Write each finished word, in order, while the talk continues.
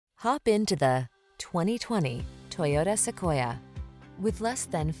Hop into the 2020 Toyota Sequoia. With less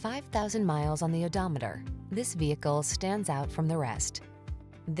than 5,000 miles on the odometer, this vehicle stands out from the rest.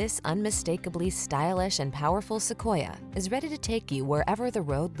 This unmistakably stylish and powerful Sequoia is ready to take you wherever the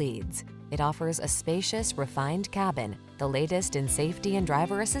road leads. It offers a spacious, refined cabin, the latest in safety and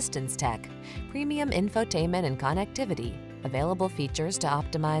driver assistance tech, premium infotainment and connectivity, available features to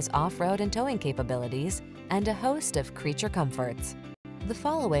optimize off-road and towing capabilities, and a host of creature comforts. The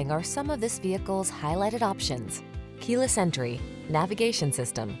following are some of this vehicle's highlighted options: keyless entry, navigation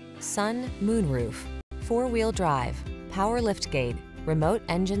system, sun, moonroof, four-wheel drive, power liftgate, remote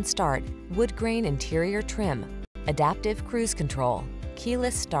engine start, woodgrain interior trim, adaptive cruise control,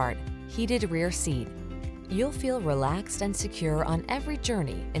 keyless start, heated rear seat. You'll feel relaxed and secure on every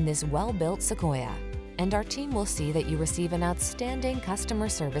journey in this well-built Sequoia. And our team will see that you receive an outstanding customer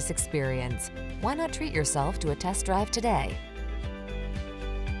service experience. Why not treat yourself to a test drive today?